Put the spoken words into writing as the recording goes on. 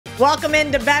Welcome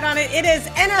in to Bet On It. It is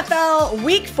NFL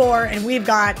Week 4, and we've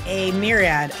got a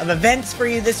myriad of events for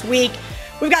you this week.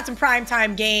 We've got some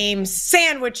primetime games,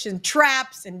 sandwich and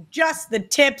traps, and just the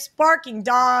tips, barking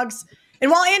dogs. And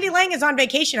while Andy Lang is on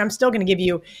vacation, I'm still going to give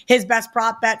you his best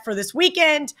prop bet for this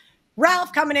weekend.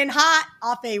 Ralph coming in hot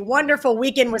off a wonderful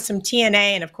weekend with some TNA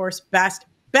and, of course, best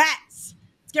bets.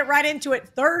 Let's get right into it.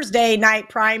 Thursday night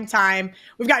primetime.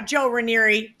 We've got Joe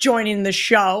Raineri joining the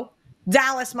show.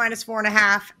 Dallas minus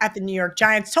 4.5 at the New York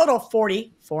Giants. Total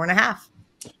 44.5.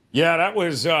 Yeah, that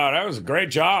was a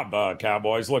great job.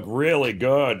 Cowboys look really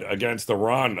good against the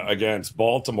run against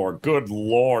Baltimore. Good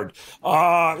Lord.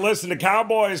 Listen, the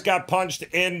Cowboys got punched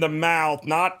in the mouth,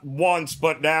 not once,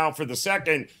 but now for the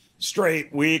second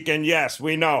straight week. And yes,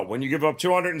 we know when you give up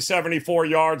 274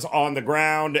 yards on the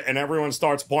ground and everyone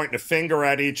starts pointing a finger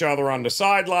at each other on the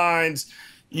sidelines,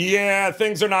 yeah,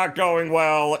 things are not going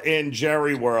well in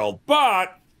Jerry world.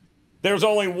 But there's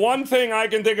only one thing I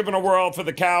can think of in a world for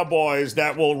the Cowboys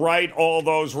that will right all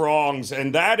those wrongs,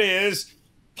 and that is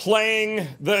playing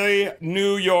the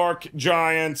New York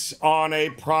Giants on a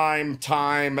prime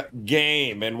time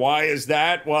game. And why is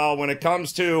that? Well, when it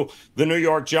comes to the New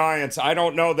York Giants, I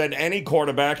don't know that any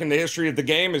quarterback in the history of the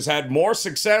game has had more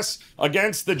success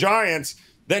against the Giants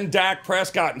than Dak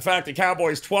Prescott. In fact, the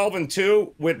Cowboys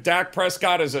 12-2 with Dak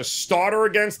Prescott as a starter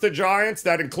against the Giants.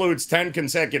 That includes 10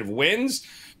 consecutive wins.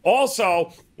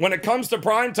 Also, when it comes to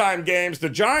primetime games, the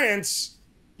Giants,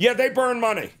 yeah, they burn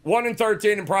money.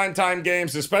 1-13 in primetime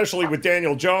games, especially with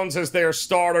Daniel Jones as their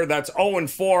starter. That's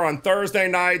 0-4 on Thursday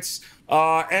nights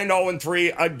and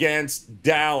 0-3 against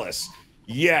Dallas.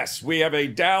 Yes, we have a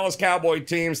Dallas Cowboy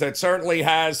team that certainly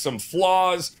has some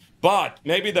flaws, but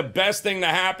maybe the best thing to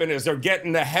happen is they're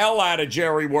getting the hell out of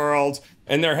Jerry World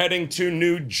and they're heading to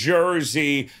New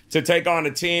Jersey to take on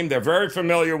a team they're very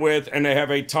familiar with and they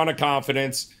have a ton of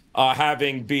confidence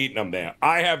having beaten them there.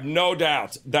 I have no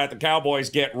doubt that the Cowboys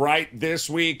get right this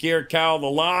week here, Cal. The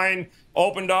line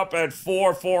opened up at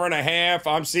 4.5.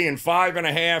 I'm seeing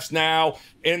 5.5s now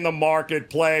in the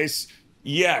marketplace.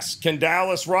 Yes, can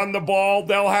Dallas run the ball?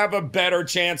 They'll have a better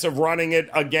chance of running it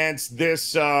against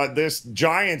this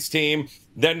Giants team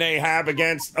than they have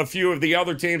against a few of the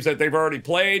other teams that they've already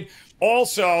played.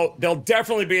 Also, they'll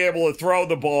definitely be able to throw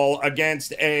the ball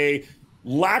against a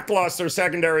lackluster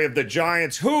secondary of the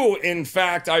Giants, who, in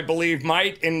fact, I believe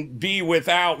might be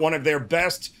without one of their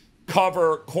best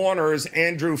cover corners,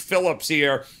 Andrew Phillips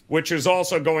here, which is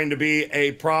also going to be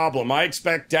a problem. I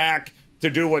expect Dak to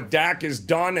do what Dak has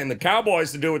done and the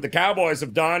Cowboys to do what the Cowboys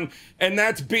have done, and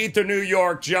that's beat the New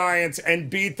York Giants and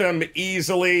beat them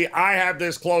easily. I have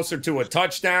this closer to a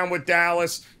touchdown with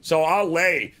Dallas, so I'll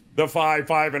lay the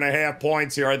 5.5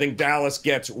 points here. I think Dallas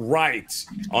gets right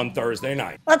on Thursday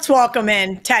night. Let's welcome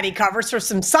in Teddy Covers for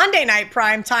some Sunday night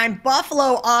primetime.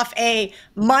 Buffalo off a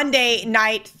Monday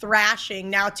night thrashing.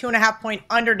 Now 2.5-point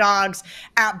underdogs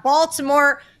at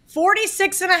Baltimore.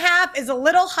 46.5 is a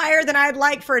little higher than I'd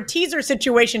like for a teaser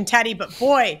situation, Teddy, but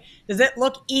boy, does it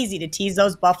look easy to tease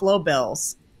those Buffalo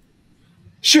Bills.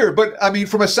 Sure, but I mean,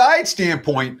 from a side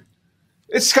standpoint,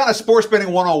 it's kind of sports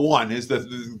betting 101 is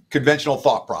the conventional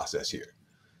thought process here.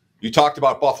 You talked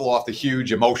about Buffalo off the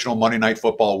huge emotional Monday Night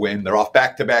Football win. They're off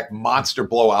back-to-back monster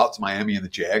blowouts, Miami and the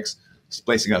Jags,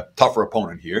 facing a tougher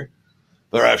opponent here.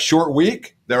 They're a short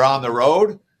week. They're on the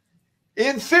road.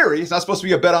 In theory, it's not supposed to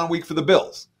be a bet-on week for the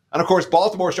Bills. And, of course,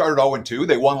 Baltimore started 0-2.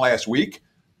 They won last week,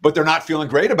 but they're not feeling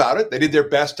great about it. They did their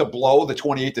best to blow the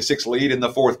 28-6 lead in the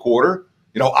fourth quarter.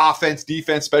 You know, offense,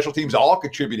 defense, special teams all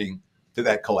contributing to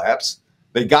that collapse.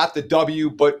 They got the W,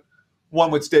 but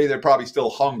one would say they're probably still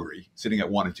hungry, sitting at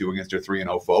 1-2 against their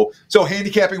 3-0 foe. So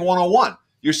handicapping 101.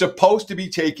 You're supposed to be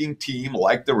taking team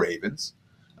like the Ravens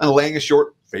and laying a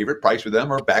short favorite price with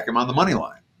them or back them on the money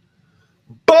line.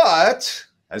 But,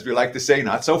 as we like to say,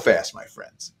 not so fast, my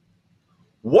friends.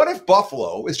 What if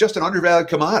Buffalo is just an undervalued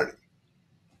commodity?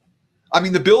 I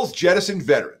mean, the Bills jettisoned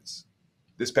veterans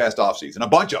this past offseason, a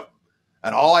bunch of them.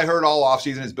 And all I heard all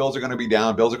offseason is Bills are going to be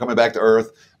down. Bills are coming back to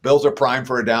earth. Bills are primed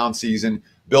for a down season.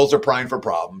 Bills are primed for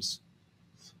problems.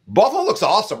 Buffalo looks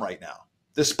awesome right now,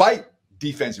 despite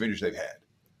defensive injuries they've had.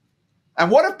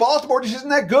 And what if Baltimore just isn't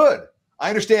that good? I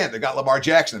understand they've got Lamar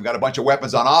Jackson. They've got a bunch of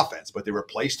weapons on offense, but they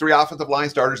replaced 3 offensive line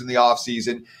starters in the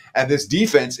offseason, and this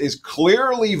defense is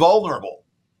clearly vulnerable.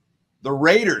 The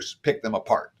Raiders picked them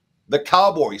apart. The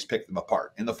Cowboys picked them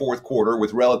apart in the fourth quarter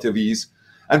with relative ease.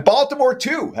 And Baltimore,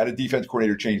 too, had a defense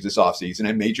coordinator change this offseason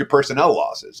and major personnel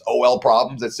losses, OL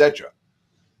problems, etc.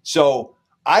 So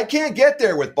I can't get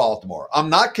there with Baltimore. I'm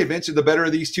not convinced of the better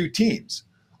of these two teams.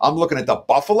 I'm looking at the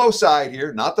Buffalo side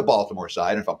here, not the Baltimore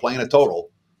side. And if I'm playing a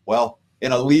total, well,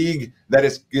 in a league that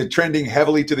is trending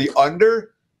heavily to the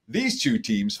under. These two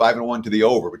teams, 5-1 to the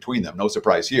over between them. No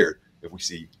surprise here if we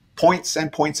see points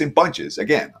and points in bunches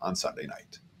again on Sunday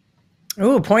night.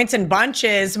 Ooh, points in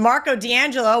bunches. Marco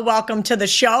D'Angelo, welcome to the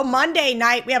show. Monday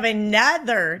night, we have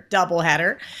another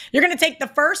doubleheader. You're going to take the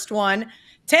first one,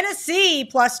 Tennessee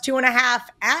plus 2.5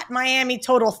 at Miami,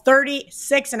 total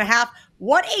 36.5.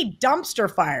 What a dumpster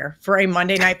fire for a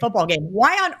Monday night football game.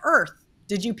 Why on earth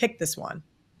did you pick this one?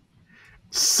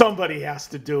 Somebody has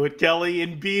to do it, Kelly.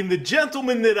 And being the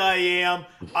gentleman that I am,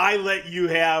 I let you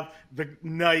have the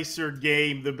nicer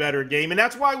game, the better game. And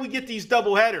that's why we get these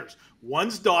double headers.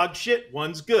 One's dog shit,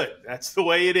 one's good. That's the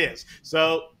way it is.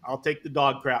 So I'll take the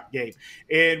dog crap game.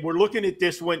 And we're looking at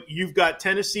this one. You've got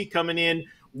Tennessee coming in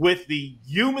with the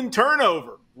human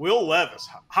turnover. Will Levis,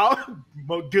 how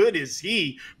good has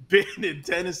he been in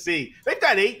Tennessee? They've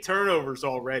got 8 turnovers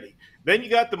already. Then you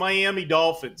got the Miami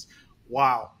Dolphins.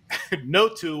 Wow. No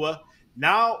Tua.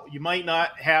 Now you might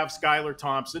not have Skylar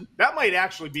Thompson. That might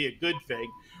actually be a good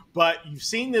thing. But you've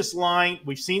seen this line.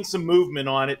 We've seen some movement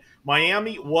on it.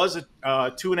 Miami was a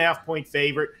 2.5-point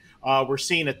favorite. We're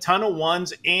seeing a ton of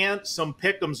ones and some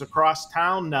pick'ems across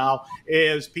town now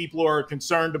as people are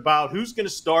concerned about who's going to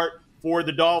start for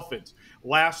the Dolphins.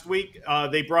 Last week,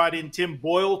 they brought in Tim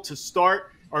Boyle to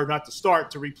start, or not to start,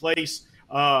 to replace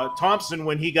Thompson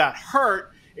when he got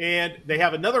hurt. And they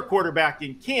have another quarterback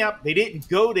in camp. They didn't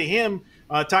go to him,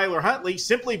 Tyler Huntley,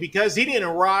 simply because he didn't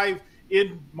arrive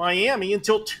in Miami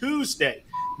until Tuesday.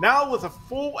 Now with a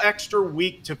full extra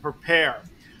week to prepare,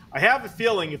 I have a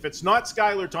feeling if it's not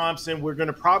Skylar Thompson, we're going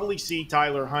to probably see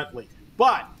Tyler Huntley.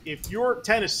 But if you're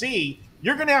Tennessee,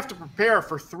 you're going to have to prepare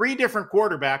for 3 different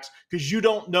quarterbacks because you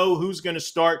don't know who's going to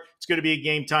start. It's going to be a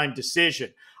game time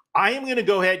decision. I am going to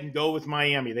go ahead and go with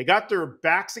Miami. They got their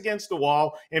backs against the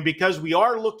wall, and because we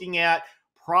are looking at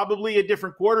probably a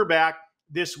different quarterback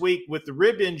this week with the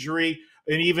rib injury,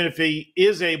 and even if he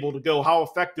is able to go, how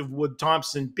effective would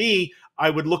Thompson be? I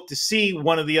would look to see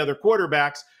one of the other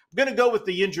quarterbacks. I'm going to go with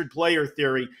the injured player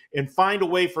theory and find a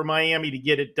way for Miami to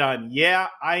get it done. Yeah,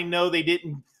 I know they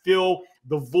didn't fill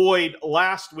the void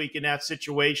last week in that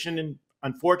situation, and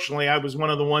unfortunately, I was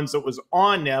one of the ones that was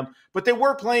on them, but they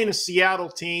were playing a Seattle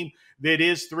team that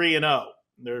is 3-0.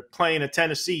 They're playing a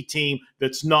Tennessee team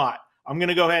that's not. I'm going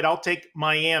to go ahead. I'll take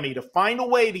Miami to find a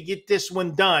way to get this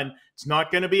one done. It's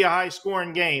not going to be a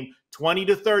high-scoring game,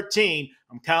 20-13.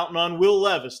 I'm counting on Will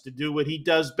Levis to do what he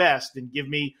does best and give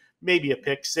me maybe a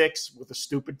pick 6 with a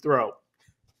stupid throw.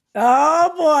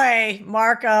 Oh, boy,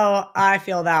 Marco, I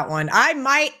feel that one. I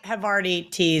might have already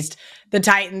teased the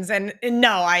Titans, and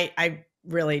no, I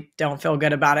really don't feel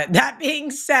good about it. That being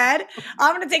said,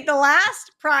 I'm going to take the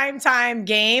last primetime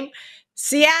game,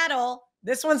 Seattle.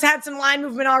 This one's had some line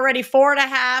movement already,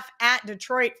 4.5 at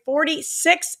Detroit,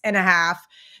 46.5.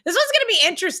 This one's going to be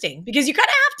interesting because you kind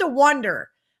of have to wonder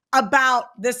about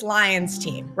this Lions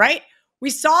team, right? We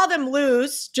saw them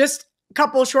lose just a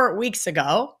couple short weeks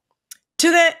ago to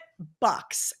the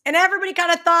Bucks, and everybody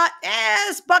kind of thought,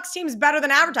 this Bucks team's better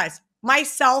than advertised,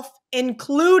 myself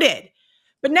included.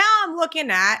 But now I'm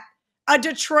looking at a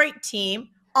Detroit team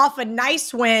off a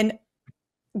nice win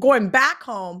going back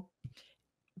home.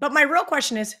 But my real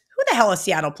question is, who the hell has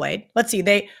Seattle played? Let's see.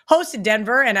 They hosted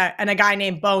Denver and a guy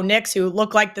named Bo Nix, who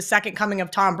looked like the second coming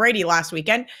of Tom Brady last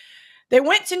weekend. They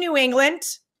went to New England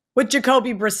with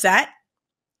Jacoby Brissett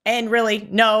and really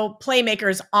no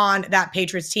playmakers on that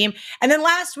Patriots team. And then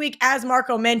last week, as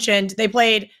Marco mentioned, they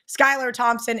played Skylar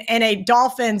Thompson and a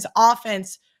Dolphins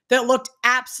offense that looked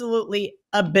absolutely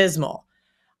abysmal.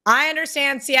 I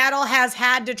understand Seattle has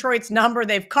had Detroit's number.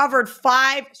 They've covered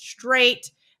 5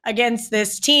 straight against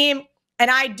this team.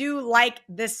 And I do like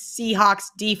this Seahawks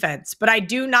defense, but I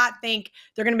do not think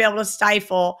they're going to be able to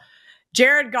stifle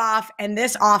Jared Goff and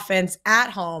this offense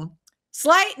at home.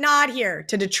 Slight nod here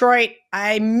to Detroit.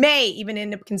 I may even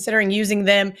end up considering using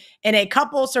them in a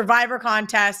couple survivor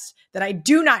contests that I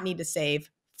do not need to save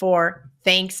for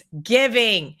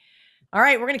Thanksgiving. All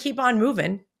right, we're going to keep on moving.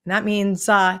 And that means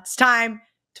it's time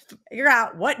to figure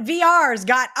out what VR's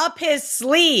got up his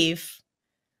sleeve.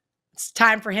 It's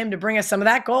time for him to bring us some of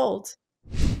that gold.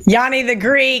 Gianni the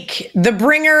Greek, the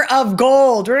bringer of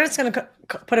gold. We're just going to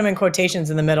put him in quotations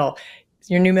in the middle.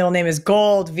 Your new middle name is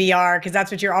Gold VR because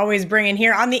that's what you're always bringing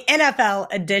here on the NFL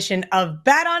edition of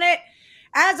Bet On It.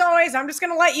 As always, I'm just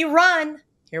going to let you run.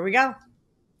 Here we go.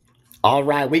 All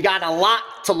right, we got a lot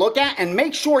to look at, and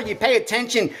make sure you pay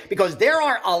attention because there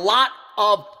are a lot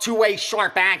of two-way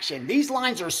sharp action. These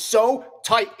lines are so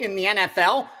tight in the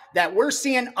NFL that we're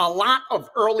seeing a lot of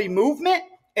early movement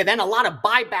and then a lot of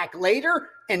buyback later,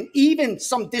 and even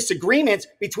some disagreements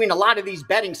between a lot of these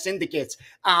betting syndicates,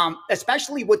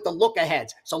 especially with the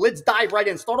look-aheads. So let's dive right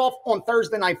in. Start off on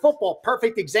Thursday Night Football.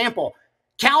 Perfect example.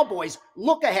 Cowboys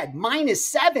look-ahead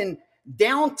 -7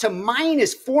 down to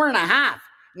 -4.5.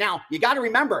 Now, you got to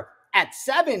remember, at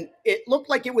 7, it looked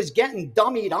like it was getting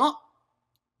dummied up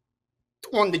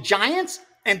on the Giants,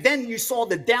 and then you saw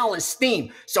the Dallas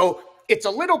steam. So it's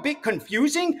a little bit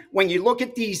confusing when you look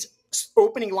at these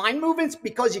opening line movements,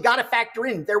 because you got to factor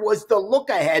in there was the look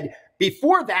ahead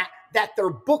before that they're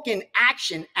booking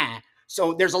action at.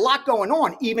 So there's a lot going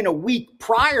on even a week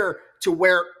prior to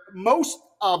where most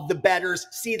of the bettors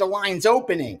see the lines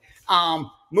opening.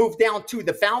 Move down to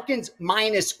the Falcons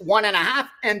 -1.5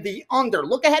 and the under.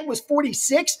 Look ahead was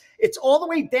 46. It's all the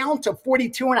way down to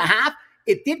 42.5.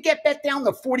 It did get bet down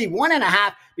to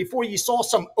 41.5 before you saw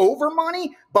some over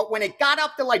money, but when it got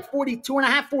up to like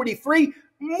 42.5, 43,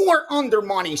 more under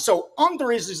money. So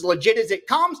under is as legit as it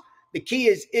comes. The key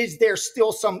is there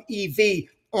still some EV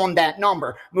on that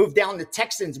number? Move down to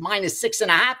Texans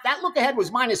 -6.5. That look ahead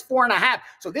was -4.5.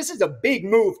 So this is a big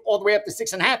move all the way up to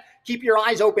 6.5. Keep your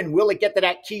eyes open. Will it get to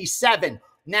that key 7?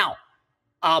 Now,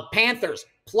 Panthers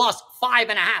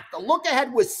 +5.5. The look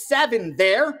ahead was 7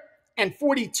 there and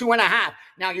 42.5.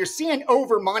 Now you're seeing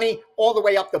over money all the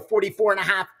way up to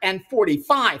 44.5 and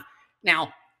 45.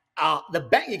 Now, the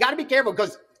bet, you got to be careful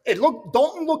because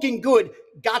Dalton looking good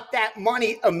got that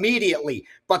money immediately,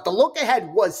 but the look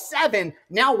ahead was 7.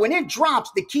 Now, when it drops,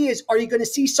 the key is, are you going to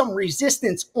see some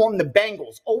resistance on the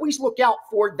Bengals? Always look out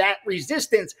for that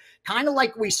resistance, kind of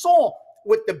like we saw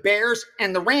with the Bears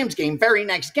and the Rams game, very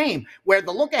next game, where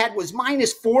the look ahead was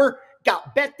 -4,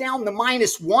 got bet down to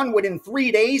 -1 within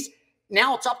 3 days.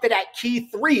 Now it's up to that key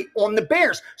 3 on the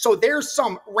Bears. So there's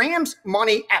some Rams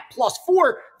money at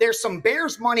 +4. There's some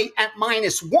Bears money at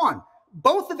 -1.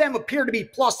 Both of them appear to be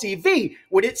plus EV,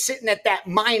 with it sitting at that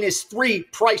 -3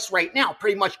 price right now,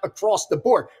 pretty much across the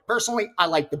board. Personally, I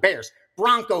like the Bears.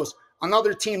 Broncos,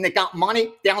 another team that got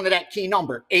money down to that key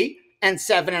number, 8 and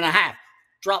 7.5.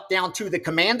 Drop down to the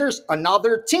Commanders,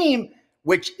 another team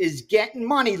which is getting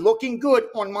money, looking good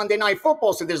on Monday Night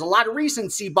Football. So there's a lot of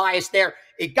recency bias there.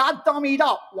 It got dummied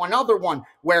up, one other one,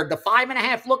 where the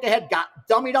 5.5 look ahead got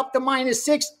dummied up to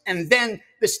 -6, and then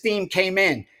the steam came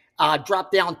in.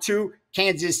 Drop down to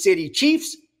Kansas City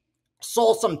Chiefs.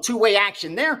 Saw some two-way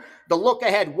action there. The look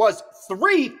ahead was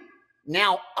 3,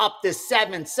 now up to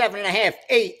 7, 7.5,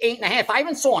 8, 8.5. I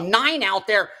even saw a 9 out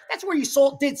there. That's where you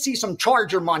did see some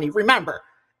Charger money. Remember,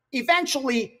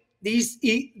 eventually,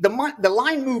 the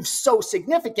line moves so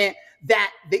significant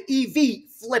that the EV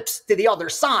flips to the other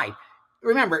side.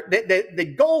 Remember,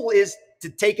 the goal is to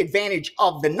take advantage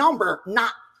of the number,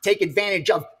 not take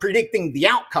advantage of predicting the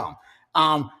outcome.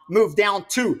 Move down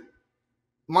to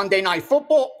Monday Night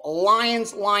Football.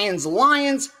 Lions,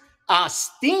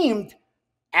 steamed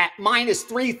at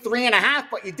 -3, 3.5,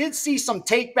 but you did see some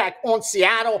take back on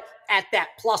Seattle at that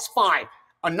 +5.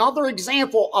 Another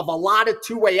example of a lot of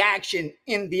two-way action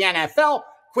in the NFL.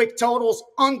 Quick totals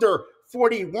under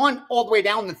 41 all the way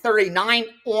down to 39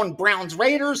 on Browns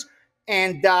Raiders.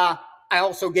 And I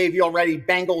also gave you already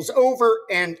Bengals over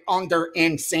and under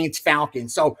in Saints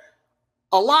Falcons. So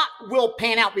a lot will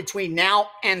pan out between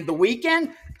now and the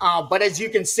weekend. But as you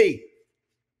can see,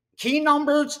 key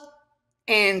numbers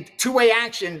and two-way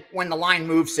action when the line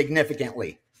moves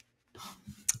significantly.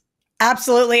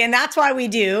 Absolutely. And that's why we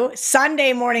do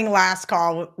Sunday morning last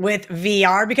call with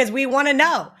VR, because we want to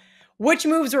know which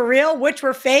moves were real, which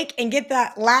were fake, and get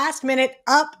that last minute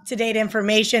up-to-date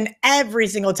information every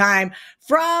single time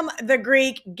from the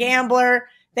Greek Gambler.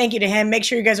 Thank you to him. Make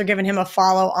sure you guys are giving him a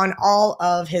follow on all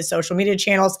of his social media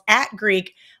channels at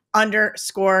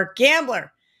Greek_Gambler.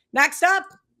 Next up,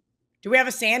 do we have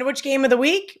a sandwich game of the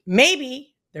week?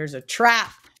 Maybe there's a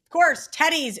trap. Of course,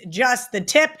 Teddy's just the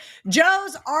tip.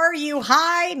 Joe's Are You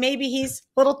High? Maybe he's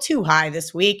a little too high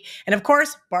this week. And of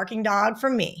course, barking dog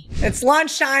from me. It's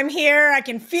lunchtime here. I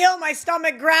can feel my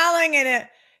stomach growling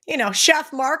and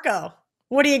Chef Marco,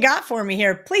 what do you got for me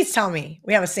here? Please tell me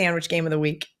we have a sandwich game of the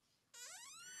week.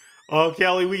 Oh,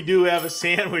 Kelly, we do have a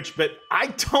sandwich, but I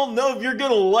don't know if you're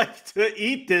going to like to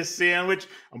eat this sandwich.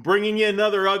 I'm bringing you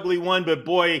another ugly one, but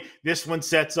boy, this one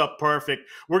sets up perfect.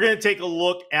 We're going to take a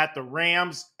look at the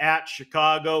Rams at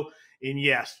Chicago, and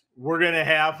yes, we're going to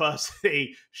have us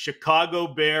a Chicago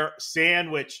Bear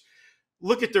sandwich.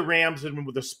 Look at the Rams and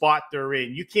the spot they're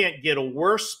in. You can't get a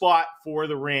worse spot for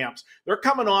the Rams. They're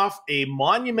coming off a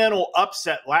monumental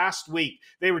upset last week.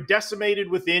 They were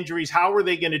decimated with injuries. How are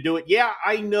they going to do it? Yeah,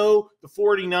 I know the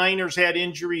 49ers had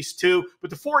injuries too, but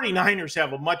the 49ers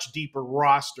have a much deeper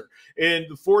roster. And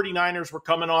the 49ers were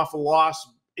coming off a loss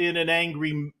in an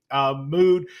angry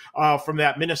mood from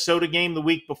that Minnesota game the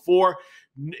week before.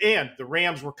 And the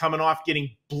Rams were coming off getting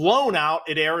blown out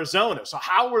at Arizona. So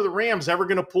how were the Rams ever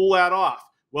going to pull that off?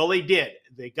 Well, they did.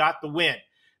 They got the win.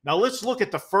 Now let's look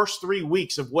at the first 3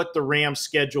 weeks of what the Rams'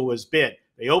 schedule has been.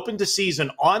 They opened the season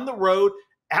on the road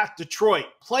at Detroit.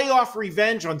 Playoff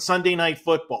revenge on Sunday Night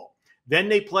Football. Then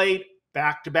they played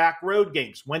back-to-back road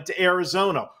games. Went to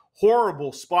Arizona.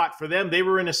 Horrible spot for them. They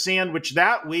were in a sandwich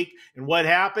that week. And what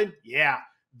happened? Yeah,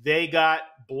 they got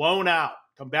blown out.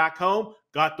 Come back home,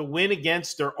 got the win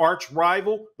against their arch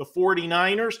rival, the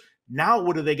 49ers. Now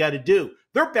what do they got to do?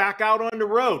 They're back out on the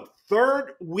road.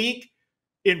 Third week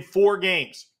in 4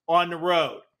 games on the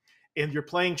road. And you're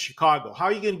playing Chicago. How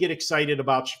are you going to get excited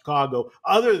about Chicago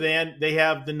other than they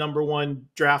have the number 1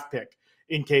 draft pick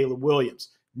in Caleb Williams?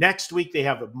 Next week, they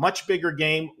have a much bigger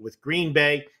game with Green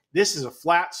Bay. This is a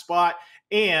flat spot,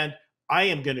 and I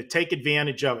am going to take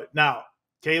advantage of it. Now,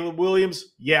 Caleb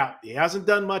Williams, yeah, he hasn't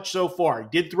done much so far. He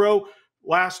did throw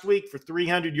last week for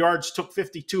 300 yards, took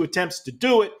 52 attempts to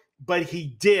do it, but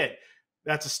he did.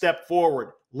 That's a step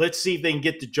forward. Let's see if they can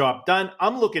get the job done.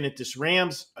 I'm looking at this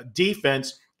Rams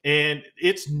defense, and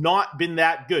it's not been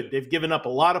that good. They've given up a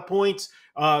lot of points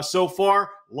so far,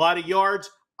 a lot of yards.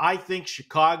 I think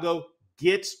Chicago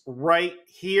gets right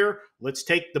here. Let's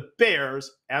take the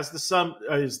Bears as the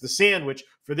sandwich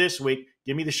for this week.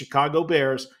 Give me the Chicago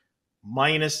Bears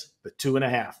minus the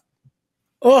 2.5.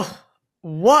 Oh,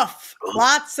 woof.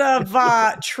 Lots of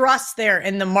trust there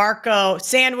in the Marco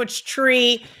sandwich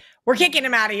tree. We're kicking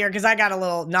him out of here because I got a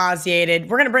little nauseated.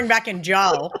 We're going to bring back in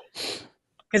Joe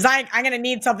because I'm going to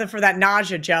need something for that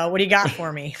nausea, Joe. What do you got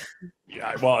for me?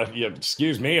 Yeah, well,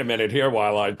 excuse me a minute here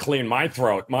while I clean my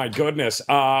throat. My goodness.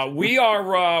 We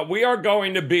are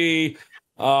going to be,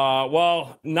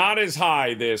 not as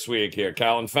high this week here,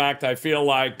 Cal. In fact, I feel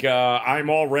like I'm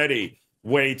already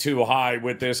way too high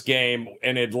with this game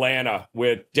in Atlanta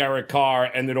with Derek Carr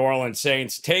and the New Orleans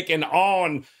Saints taking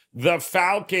on the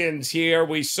Falcons here.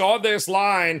 We saw this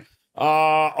line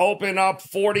open up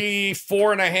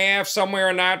 44.5, somewhere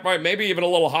in that, maybe even a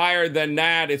little higher than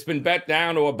that. It's been bet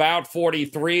down to about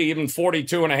 43, even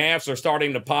 42.5 are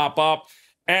starting to pop up.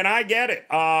 And I get it.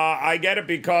 I get it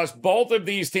because both of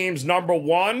these teams, number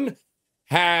one,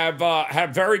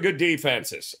 have very good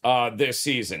defenses this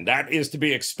season. That is to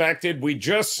be expected. We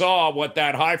just saw what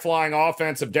that high-flying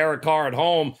offense of Derek Carr at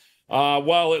home.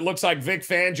 It looks like Vic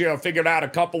Fangio figured out a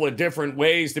couple of different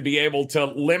ways to be able to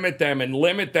limit them, and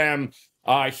limit them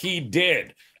he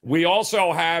did. We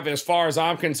also have, as far as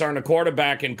I'm concerned, a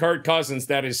quarterback in Kirk Cousins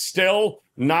that is still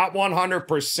not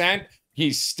 100%.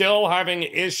 He's still having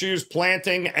issues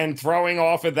planting and throwing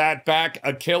off of that back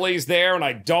Achilles there, and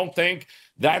I don't think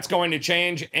that's going to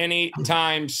change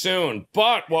anytime soon.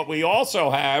 But what we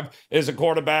also have is a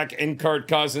quarterback in Kirk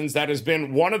Cousins that has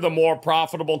been one of the more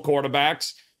profitable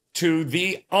quarterbacks to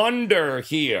the under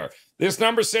here. This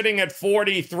number sitting at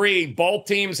 43. Both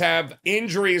teams have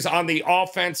injuries on the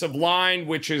offensive line,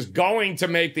 which is going to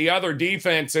make the other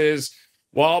defenses,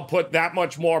 put that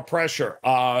much more pressure.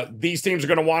 These teams are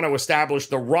going to want to establish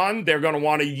the run. They're going to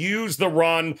want to use the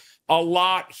run a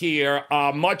lot here.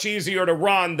 Much easier to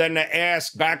run than to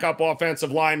ask backup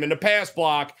offensive linemen to pass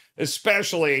block,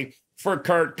 especially for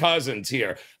Kirk Cousins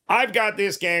here. I've got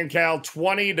this game, Cal,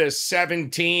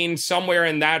 20-17, somewhere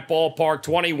in that ballpark,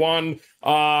 21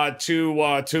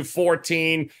 to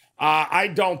 14. I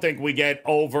don't think we get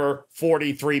over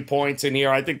 43 points in here.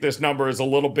 I think this number is a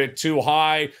little bit too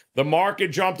high. The market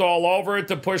jumped all over it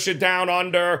to push it down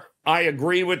under. I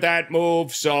agree with that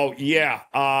move. So, yeah,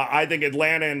 I think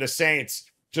Atlanta and the Saints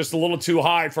just a little too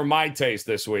high for my taste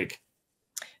this week.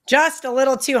 Just a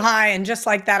little too high, and just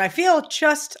like that, I feel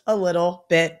just a little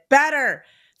bit better.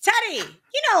 Teddy,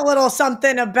 you know a little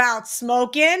something about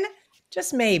smoking,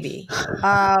 just maybe.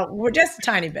 We're just a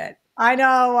tiny bit. I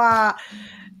know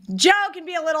Joe can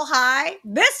be a little high.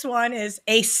 This one is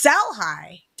a sell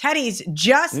high. Teddy's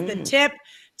just the tip.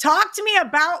 Talk to me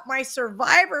about my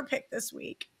survivor pick this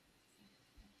week.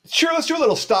 Sure, let's do a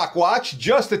little stock watch.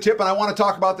 Just the tip, and I want to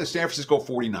talk about the San Francisco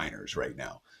 49ers right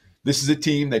now. This is a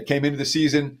team that came into the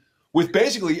season with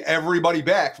basically everybody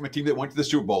back from a team that went to the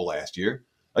Super Bowl last year.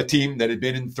 A team that had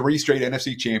been in 3 straight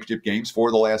NFC championship games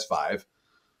for the last 5,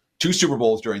 2 Super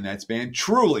Bowls during that span.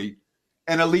 Truly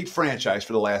an elite franchise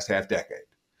for the last half decade.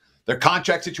 Their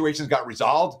contract situations got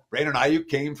resolved. Brandon Ayuk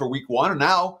came for week 1, and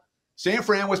now San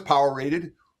Fran was power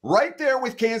rated right there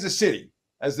with Kansas City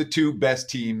as the 2 best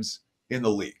teams in the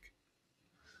league.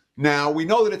 Now, we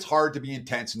know that it's hard to be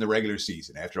intense in the regular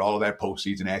season after all of that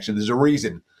postseason action. There's a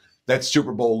reason that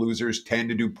Super Bowl losers tend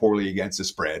to do poorly against the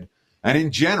spread. And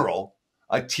in general,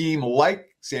 a team like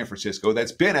San Francisco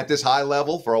that's been at this high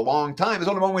level for a long time. There's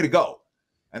only one way to go,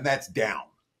 and that's down.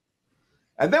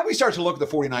 And then we start to look at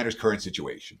the 49ers' current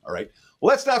situation, all right? Well,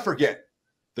 let's not forget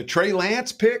the Trey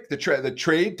Lance pick, the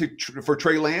trade for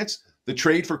Trey Lance, the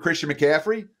trade for Christian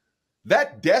McCaffrey,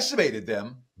 that decimated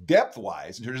them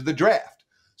depth-wise in terms of the draft.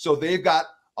 So they've got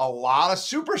a lot of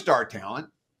superstar talent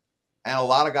and a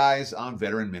lot of guys on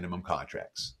veteran minimum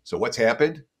contracts. So what's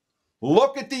happened?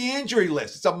 Look at the injury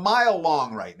list. It's a mile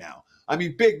long right now. I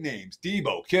mean, big names,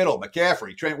 Debo, Kittle,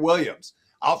 McCaffrey, Trent Williams.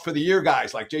 Out for the year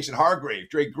guys like Jason Hargrave,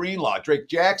 Drake Greenlaw, Drake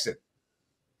Jackson.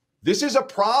 This is a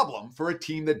problem for a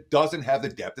team that doesn't have the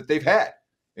depth that they've had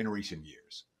in recent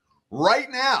years.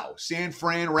 Right now, San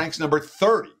Fran ranks number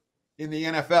 30 in the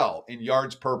NFL in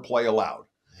yards per play allowed.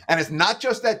 And it's not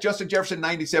just that Justin Jefferson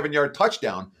 97-yard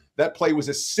touchdown. That play was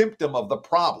a symptom of the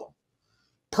problem.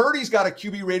 Purdy's got a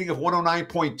QB rating of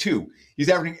 109.2. He's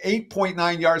averaging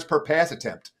 8.9 yards per pass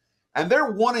attempt. And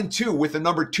they're 1-2 with the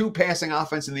number 2 passing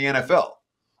offense in the NFL.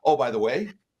 Oh, by the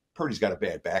way, Purdy's got a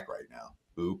bad back right now.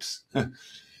 Oops.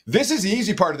 This is the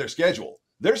easy part of their schedule.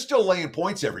 They're still laying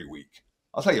points every week.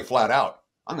 I'll tell you flat out,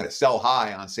 I'm going to sell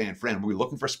high on San Fran. We'll be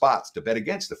looking for spots to bet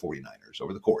against the 49ers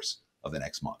over the course of the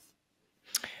next month.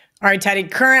 All right, Teddy,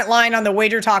 current line on the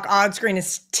Wager Talk odds screen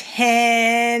is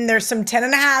 10. There's some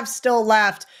 10.5 still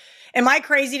left. Am I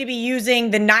crazy to be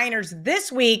using the Niners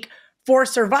this week for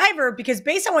Survivor? Because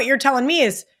based on what you're telling me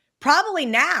is probably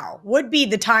now would be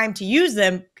the time to use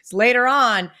them, because later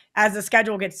on, as the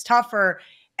schedule gets tougher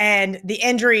and the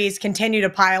injuries continue to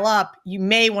pile up, you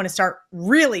may want to start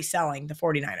really selling the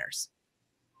 49ers.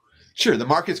 Sure, the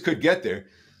markets could get there.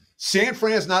 San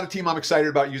Fran is not a team I'm excited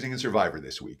about using in Survivor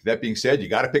this week. That being said, you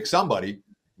got to pick somebody.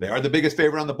 They are the biggest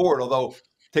favorite on the board, although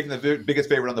taking the biggest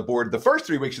favorite on the board the first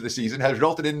 3 weeks of the season has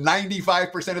resulted in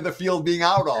 95% of the field being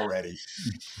out already,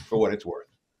 for what it's worth.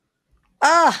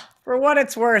 For what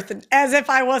it's worth, as if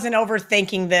I wasn't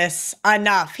overthinking this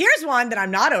enough. Here's one that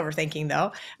I'm not overthinking,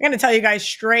 though. I'm going to tell you guys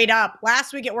straight up.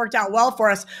 Last week, it worked out well for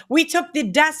us. We took the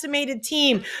decimated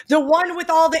team, the one with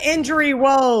all the injury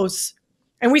woes,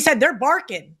 and we said they're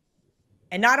barking.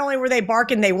 And not only were they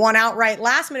barking, they won outright.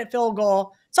 Last-minute field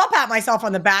goal. So I'll pat myself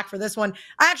on the back for this one.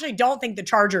 I actually don't think the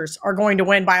Chargers are going to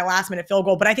win by a last-minute field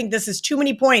goal, but I think this is too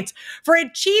many points for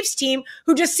a Chiefs team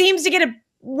who just seems to get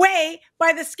away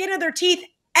by the skin of their teeth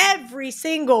every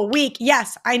single week.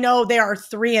 Yes, I know they are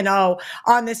 3-0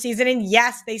 on this season, and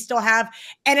yes, they still have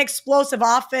an explosive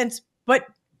offense, but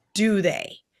do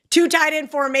they? 2 tight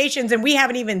end formations, and we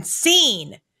haven't even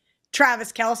seen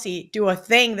Travis Kelce do a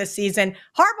thing this season.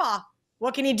 Harbaugh,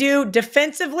 what can he do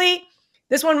defensively?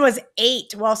 This one was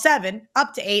 7,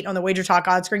 up to 8 on the Wager Talk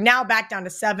odds screen. Now back down to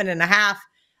 7.5.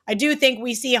 I do think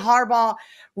we see Harbaugh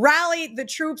rally the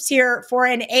troops here for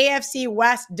an AFC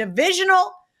West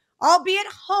divisional, albeit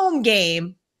home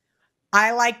game.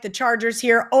 I like the Chargers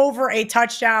here over a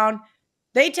touchdown.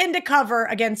 They tend to cover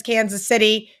against Kansas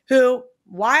City, who,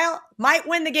 while might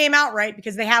win the game outright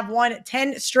because they have won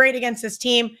 10 straight against this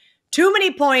team, too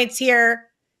many points here.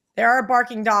 They're a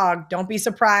barking dog. Don't be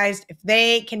surprised if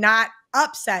they cannot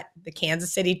upset the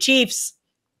Kansas City Chiefs.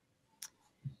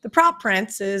 The prop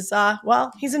prince is,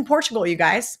 he's in Portugal, you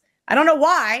guys. I don't know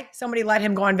why somebody let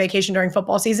him go on vacation during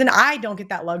football season. I don't get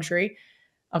that luxury.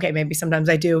 Okay, maybe sometimes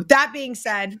I do. That being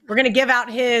said, we're going to give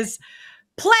out his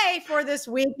play for this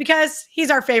week because he's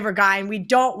our favorite guy and we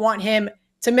don't want him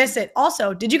to miss it.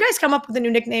 Also, did you guys come up with a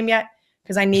new nickname yet?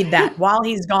 Because I need that while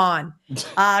he's gone.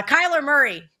 Kyler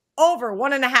Murray, over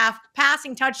 1.5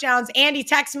 passing touchdowns. Andy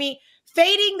texts me,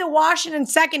 fading the Washington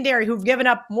secondary, who've given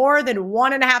up more than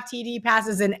 1.5 TD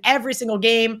passes in every single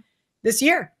game this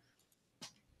year.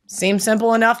 Seems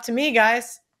simple enough to me,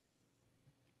 guys.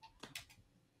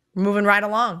 We're moving right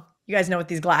along. You guys know what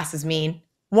these glasses mean.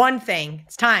 One thing,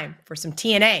 it's time for some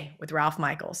TNA with Ralph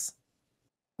Michaels.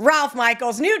 Ralph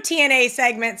Michaels, new TNA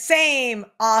segment, same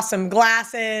awesome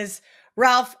glasses.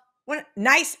 Ralph,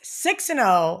 nice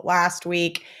 6-0 last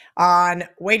week on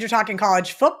Wager Talking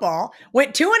College Football.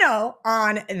 Went 2-0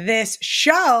 on this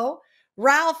show.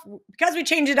 Ralph, because we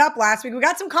changed it up last week, we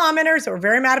got some commenters that were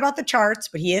very mad about the charts,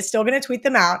 but he is still going to tweet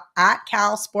them out at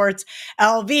Cal Sports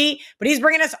LV. But he's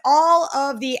bringing us all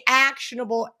of the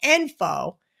actionable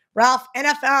info. Ralph,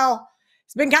 NFL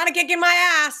has been kind of kicking my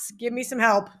ass. Give me some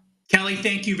help. Kelly,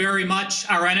 thank you very much.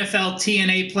 Our NFL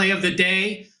TNA play of the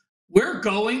day. We're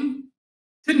going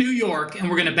to New York, and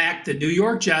we're going to back the New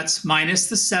York Jets minus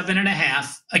the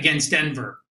 7.5 against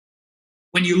Denver.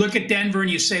 When you look at Denver and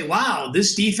you say, wow,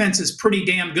 this defense is pretty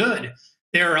damn good.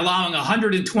 They're allowing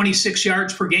 126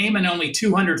 yards per game and only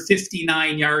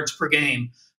 259 yards per game.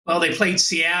 Well, they played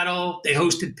Seattle. They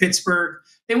hosted Pittsburgh.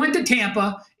 They went to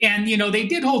Tampa, and, they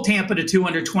did hold Tampa to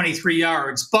 223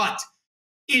 yards. But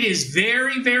it is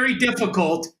very, very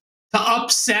difficult to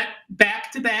upset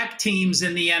back-to-back teams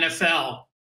in the NFL.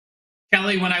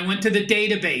 Kelly, when I went to the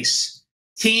database,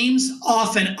 teams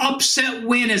often upset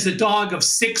win as a dog of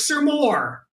 6 or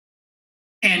more,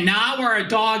 and now are a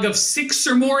dog of 6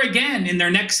 or more again in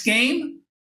their next game.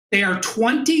 They are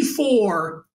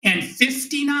 24 and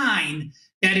 59.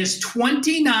 That is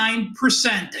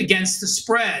 29% against the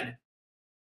spread.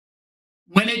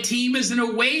 When a team is an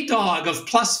away dog of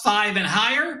 +5 and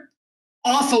higher,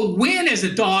 off a win as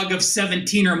a dog of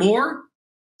 17 or more.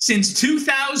 Since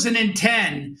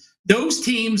 2010, those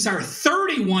teams are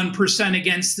 31%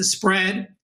 against the spread.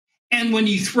 And when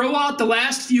you throw out the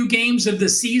last few games of the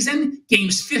season,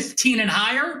 games 15 and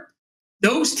higher,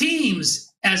 those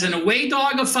teams, as an away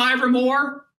dog of 5 or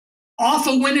more, off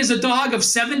a win as a dog of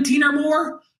 17 or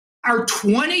more, are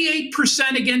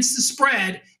 28% against the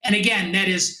spread. And again, that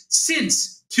is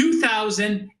since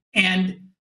 2010.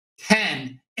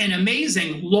 An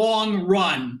amazing long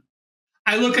run.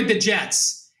 I look at the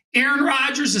Jets. Aaron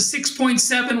Rodgers, a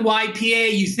 6.7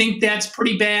 YPA. You think that's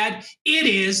pretty bad? It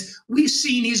is. We've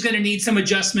seen he's going to need some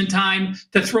adjustment time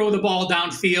to throw the ball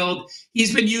downfield.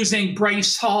 He's been using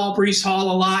Brees Hall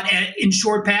a lot in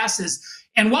short passes.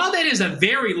 And while that is a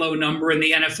very low number in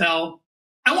the NFL,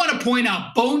 I want to point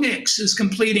out Bo Nix is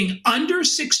completing under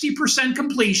 60%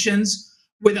 completions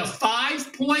with a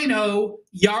 5.0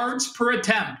 yards per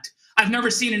attempt. I've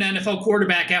never seen an NFL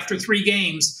quarterback after 3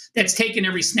 games that's taken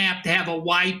every snap to have a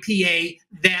YPA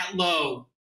that low.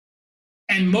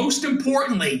 And most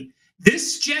importantly,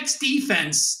 this Jets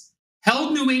defense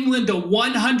held New England to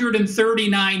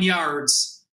 139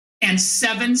 yards and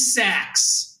 7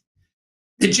 sacks.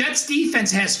 The Jets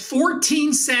defense has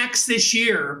 14 sacks this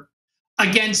year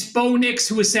against Bo Nix,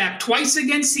 who was sacked twice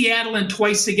against Seattle and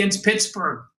twice against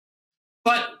Pittsburgh.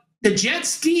 But the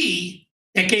Jets D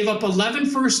that gave up 11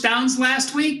 first downs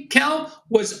last week, Kel,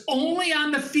 was only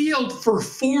on the field for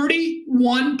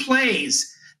 41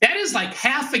 plays. That is like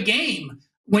half a game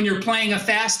when you're playing a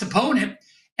fast opponent.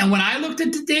 And when I looked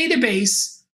at the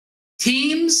database,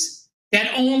 teams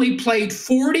that only played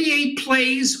 48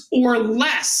 plays or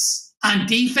less on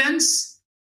defense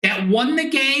that won the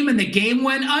game and the game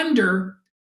went under,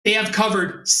 they have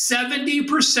covered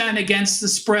 70% against the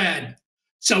spread.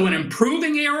 So an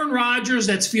improving Aaron Rodgers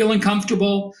that's feeling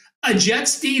comfortable, a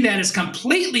Jets D that is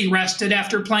completely rested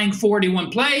after playing 41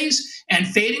 plays, and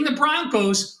fading the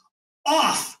Broncos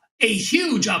off a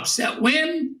huge upset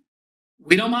win.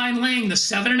 We don't mind laying the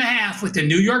 7.5 with the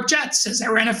New York Jets as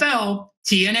our NFL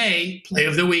TNA play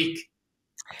of the week.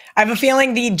 I have a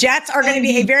feeling the Jets are going to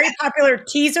be a very popular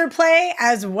teaser play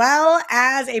as well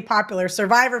as a popular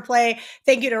survivor play.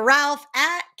 Thank you to Ralph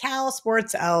at Cal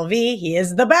Sports LV. He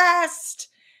is the best.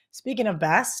 Speaking of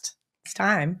best, it's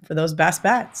time for those best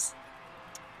bets.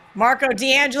 Marco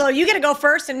D'Angelo, you get to go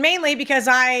first, and mainly because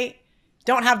I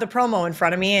don't have the promo in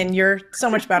front of me, and you're so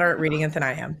much better at reading it than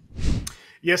I am.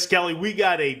 Yes, Kelly, we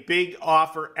got a big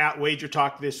offer at Wager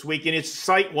Talk this week, and it's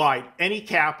site-wide. Any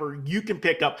capper, you can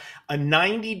pick up a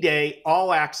 90-day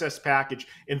all-access package.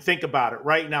 And think about it.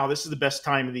 Right now, this is the best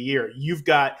time of the year. You've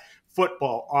got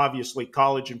football, obviously,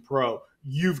 college and pro.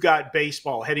 You've got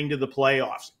baseball heading to the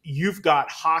playoffs. You've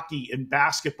got hockey and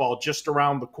basketball just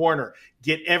around the corner.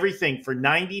 Get everything for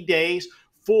 90 days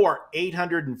for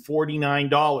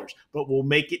 $849, but we'll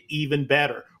make it even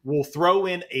better. We'll throw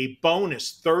in a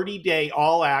bonus 30-day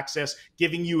all-access,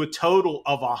 giving you a total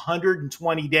of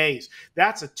 120 days.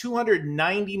 That's a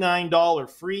 $299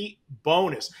 free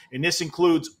bonus, and this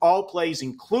includes all plays,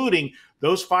 including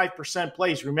those 5%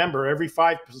 plays. Remember, every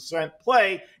 5%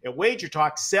 play at Wager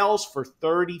Talk sells for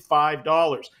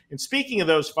 $35. And speaking of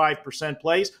those 5%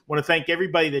 plays, I want to thank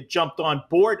everybody that jumped on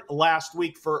board last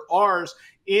week for ours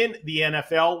in the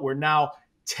NFL. We're now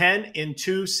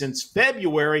 10-2 since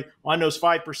February on those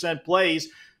 5% plays.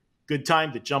 Good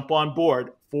time to jump on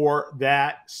board for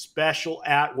that special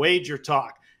at Wager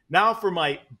Talk. Now for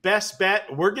my best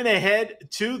bet, we're going to head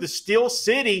to the Steel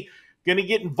City. Going to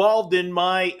get involved in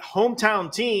my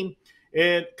hometown team.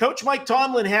 And Coach Mike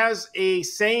Tomlin has a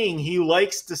saying he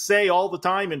likes to say all the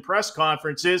time in press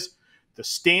conferences: the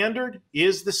standard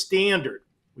is the standard.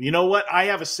 Well, you know what? I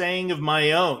have a saying of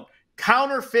my own.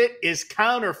 Counterfeit is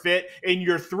counterfeit, and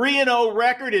your 3-0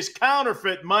 record is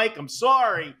counterfeit, Mike. I'm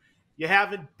sorry. You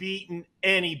haven't beaten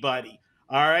anybody.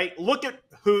 All right? Look at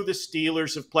who the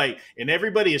Steelers have played. And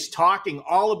everybody is talking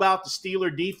all about the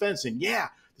Steeler defense. And yeah,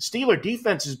 the Steeler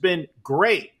defense has been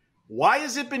great. Why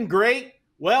has it been great?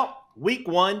 Well, week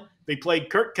 1, They played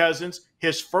Kirk Cousins,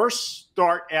 his first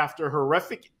start after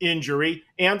horrific injury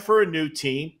and for a new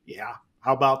team. Yeah,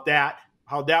 how about that?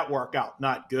 How'd that work out?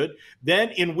 Not good.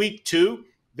 Then in week 2,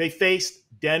 they faced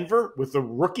Denver with a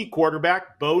rookie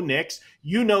quarterback, Bo Nix.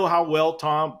 You know how well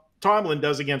Tomlin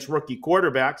does against rookie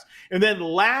quarterbacks. And then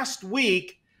last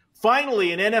week,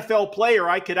 finally, an NFL player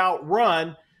I could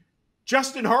outrun,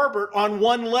 Justin Herbert, on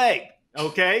one leg.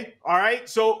 Okay? All right?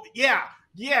 So,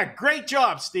 yeah, great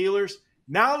job, Steelers.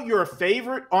 Now you're a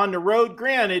favorite on the road.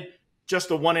 Granted,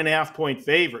 just a 1.5-point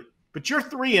favorite. But you're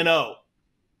 3-0,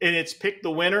 and it's pick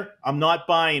the winner. I'm not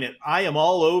buying it. I am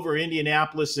all over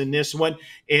Indianapolis in this one.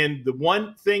 And the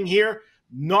one thing here,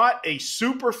 not a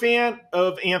super fan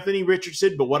of Anthony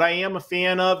Richardson, but what I am a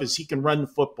fan of is he can run the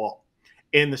football.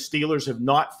 And the Steelers have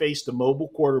not faced a mobile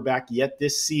quarterback yet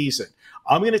this season.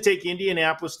 I'm going to take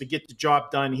Indianapolis to get the job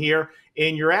done here.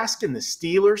 And you're asking the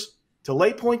Steelers to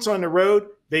lay points on the road.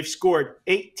 They've scored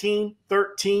 18,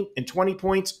 13, and 20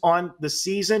 points on the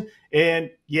season. And,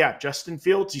 yeah, Justin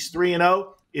Fields, he's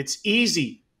 3-0. It's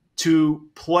easy to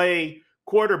play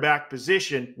quarterback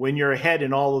position when you're ahead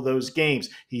in all of those games.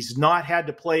 He's not had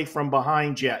to play from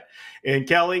behind yet. And,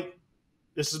 Kelly,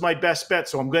 this is my best bet,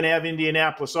 so I'm going to have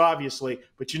Indianapolis, obviously.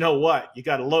 But you know what? You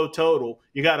got a low total.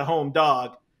 You got a home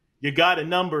dog. You got a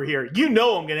number here. You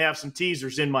know I'm going to have some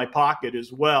teasers in my pocket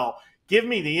as well. Give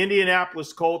me the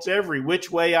Indianapolis Colts every which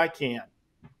way I can.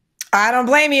 I don't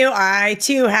blame you. I,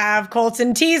 too, have Colts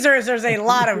and teasers. There's a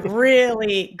lot of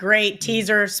really great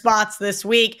teaser spots this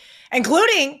week,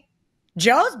 including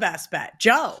Joe's best bet.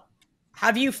 Joe,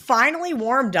 have you finally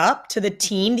warmed up to the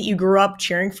team that you grew up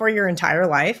cheering for your entire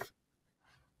life?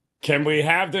 Can we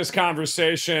have this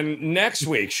conversation next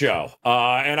week's show?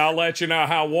 And I'll let you know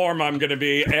how warm I'm going to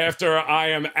be after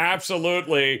I am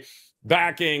absolutely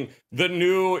backing the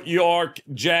New York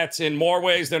Jets in more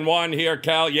ways than one here,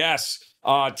 Cal. Yes,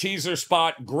 teaser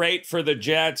spot, great for the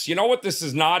Jets. You know what this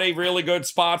is not a really good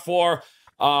spot for?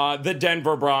 The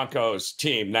Denver Broncos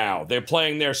team now. They're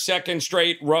playing their second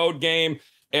straight road game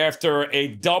after a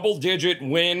double-digit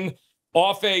win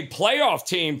off a playoff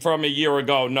team from a year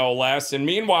ago, no less. And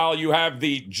meanwhile, you have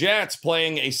the Jets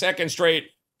playing a second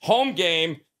straight home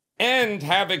game and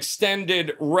have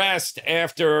extended rest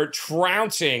after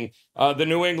trouncing the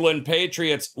New England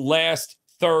Patriots last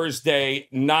Thursday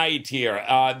night here.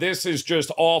 This is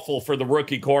just awful for the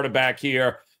rookie quarterback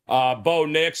here, Bo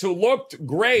Nix, who looked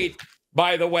great,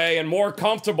 by the way, and more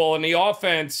comfortable in the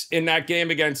offense in that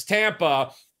game against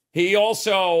Tampa. He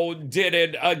also did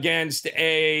it against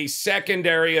a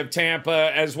secondary of Tampa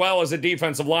as well as a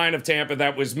defensive line of Tampa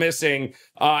that was missing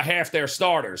half their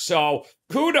starters. So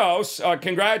kudos,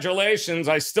 congratulations.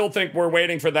 I still think we're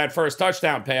waiting for that first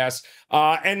touchdown pass.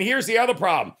 And here's the other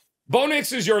problem. Bo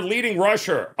Nix is your leading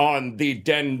rusher on the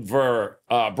Denver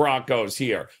Broncos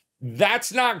here.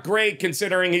 That's not great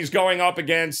considering he's going up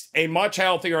against a much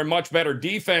healthier and much better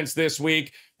defense this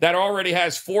week that already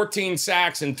has 14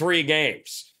 sacks in 3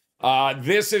 games.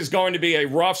 This is going to be a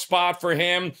rough spot for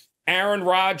him. Aaron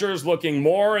Rodgers looking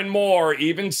more and more,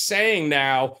 even saying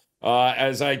now,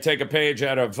 as I take a page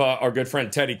out of our good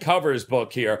friend Teddy Cover's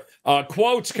book here,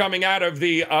 quotes coming out of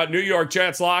the New York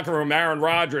Jets locker room, Aaron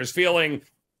Rodgers feeling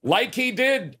like he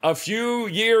did a few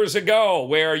years ago,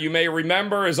 where you may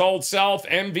remember his old self,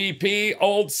 MVP,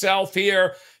 old self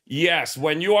here. Yes,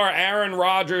 when you are Aaron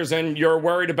Rodgers and you're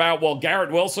worried about, well,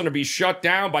 Garrett Wilson to be shut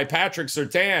down by Patrick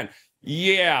Surtain.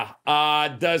 Yeah.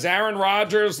 Does Aaron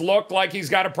Rodgers look like he's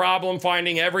got a problem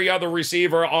finding every other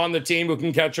receiver on the team who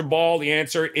can catch a ball? The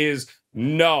answer is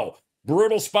no.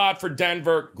 Brutal spot for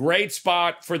Denver. Great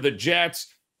spot for the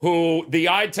Jets, who the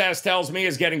eye test tells me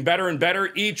is getting better and better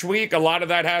each week. A lot of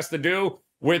that has to do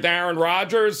with Aaron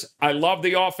Rodgers. I love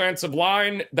the offensive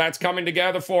line that's coming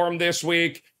together for him this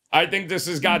week. I think this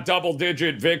has got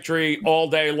double-digit victory all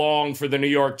day long for the New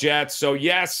York Jets. So,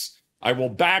 yes, I will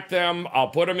back them. I'll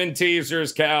put them in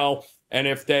teasers, Cal. And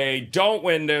if they don't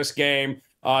win this game,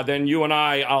 then you and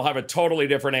I'll have a totally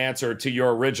different answer to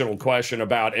your original question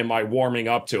about am I warming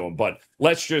up to them. But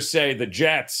let's just say the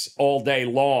Jets all day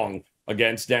long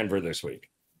against Denver this week.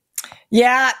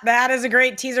 Yeah, that is a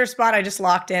great teaser spot. I just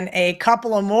locked in a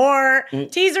couple of more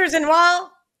teasers. And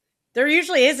while there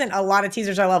usually isn't a lot of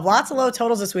teasers, I love lots of low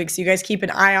totals this week. So you guys keep an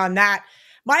eye on that.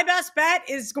 My best bet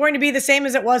is going to be the same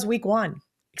as it was week 1.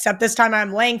 Except this time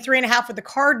I'm laying 3.5 with the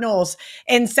Cardinals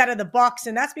instead of the Bucs.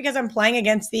 And that's because I'm playing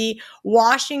against the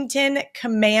Washington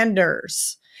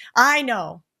Commanders. I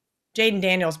know Jaden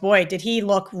Daniels, boy, did he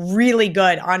look really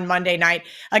good on Monday night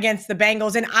against the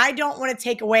Bengals. And I don't want to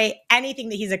take away anything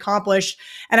that he's accomplished.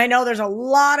 And I know there's a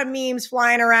lot of memes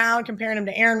flying around comparing him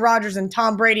to Aaron Rodgers and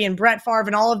Tom Brady and Brett Favre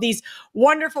and all of these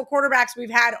wonderful quarterbacks we've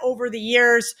had over the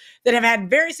years that have had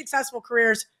very successful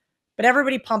careers. But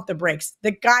everybody pump the brakes.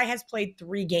 The guy has played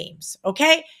 3 games,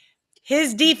 okay?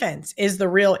 His defense is the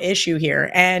real issue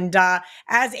here. And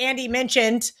as Andy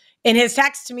mentioned in his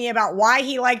text to me about why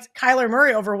he liked Kyler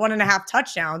Murray over 1.5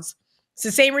 touchdowns, it's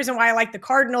the same reason why I like the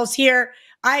Cardinals here.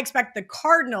 I expect the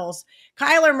Cardinals,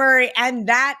 Kyler Murray, and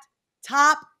that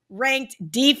top-ranked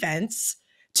defense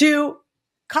to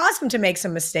cause him to make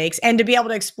some mistakes and to be able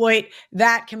to exploit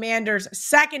that Commanders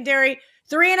secondary.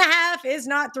 3.5 is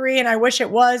not 3, and I wish it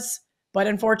was. But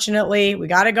unfortunately, we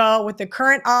got to go with the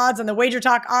current odds on the Wager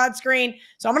Talk odds screen.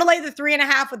 So I'm going to lay the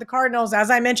 3.5 with the Cardinals. As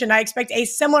I mentioned, I expect a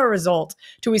similar result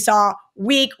to we saw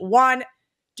week 1.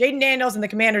 Jaden Daniels and the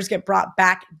Commanders get brought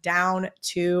back down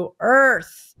to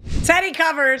earth. Teddy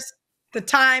covers. The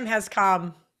time has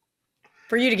come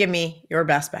for you to give me your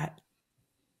best bet.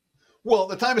 Well,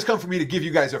 the time has come for me to give you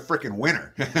guys a freaking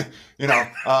winner.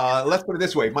 Let's put it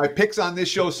this way. My picks on this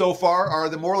show so far are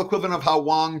the moral equivalent of how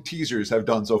Wong teasers have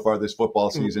done so far this football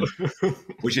season,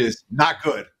 which is not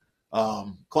good.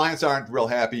 Clients aren't real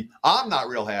happy. I'm not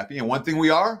real happy. And one thing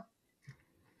we're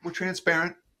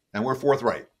transparent and we're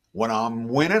forthright. When I'm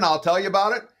winning, I'll tell you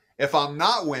about it. If I'm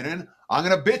not winning, I'm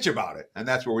going to bitch about it. And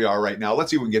that's where we are right now.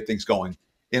 Let's see if we can get things going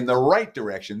in the right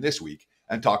direction this week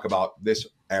and talk about this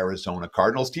Arizona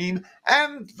Cardinals team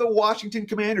and the Washington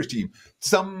Commanders team.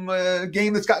 Some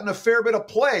game that's gotten a fair bit of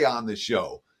play on this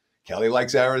show. Kelly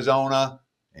likes Arizona.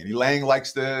 Andy Lang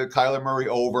likes the Kyler Murray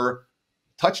over.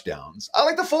 Touchdowns. I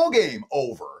like the full game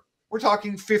over. We're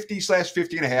talking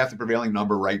 50/50.5, the prevailing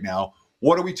number right now.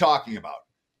 What are we talking about?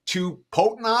 2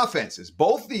 potent offenses.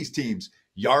 Both these teams,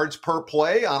 yards per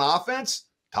play on offense,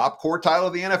 top quartile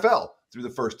of the NFL through the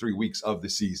first 3 weeks of the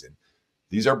season.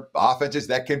 These are offenses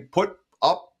that can put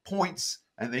up points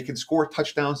and they can score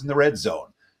touchdowns in the red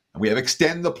zone. And we have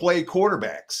extend the play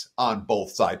quarterbacks on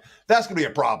both sides. That's going to be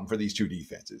a problem for these 2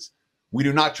 defenses. We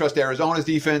do not trust Arizona's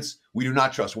defense. We do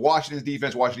not trust Washington's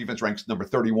defense. Washington defense ranks number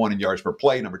 31 in yards per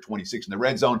play, number 26 in the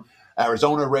red zone.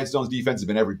 Arizona red zone's defense has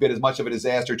been every bit as much of a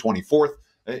disaster, 24th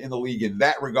in the league in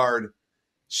that regard.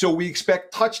 So we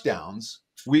expect touchdowns.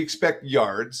 We expect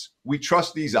yards. We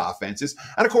trust these offenses.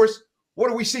 And of course, what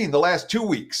have we seen the last 2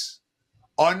 weeks?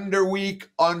 Under week.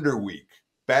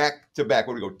 Back to back.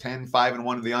 What do we go?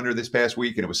 10-5-1 to the under this past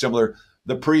week, and it was similar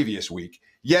the previous week.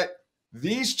 Yet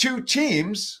these 2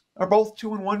 teams are both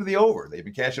 2-1 to the over. They've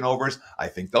been cashing overs. I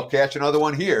think they'll cash another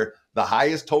one here. The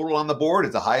highest total on the board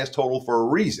is the highest total for a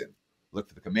reason. Look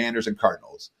for the Commanders and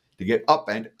Cardinals to get up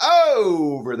and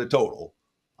over the total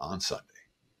on Sunday.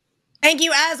 Thank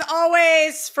you, as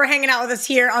always, for hanging out with us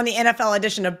here on the NFL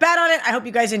edition of Bet On It. I hope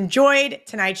you guys enjoyed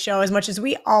tonight's show as much as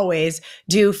we always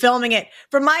do filming it.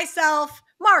 For myself,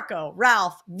 Marco,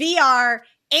 Ralph, VR,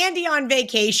 Andy on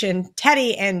vacation,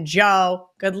 Teddy, and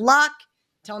Joe, good luck.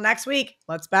 Till next week,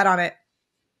 let's bet on it.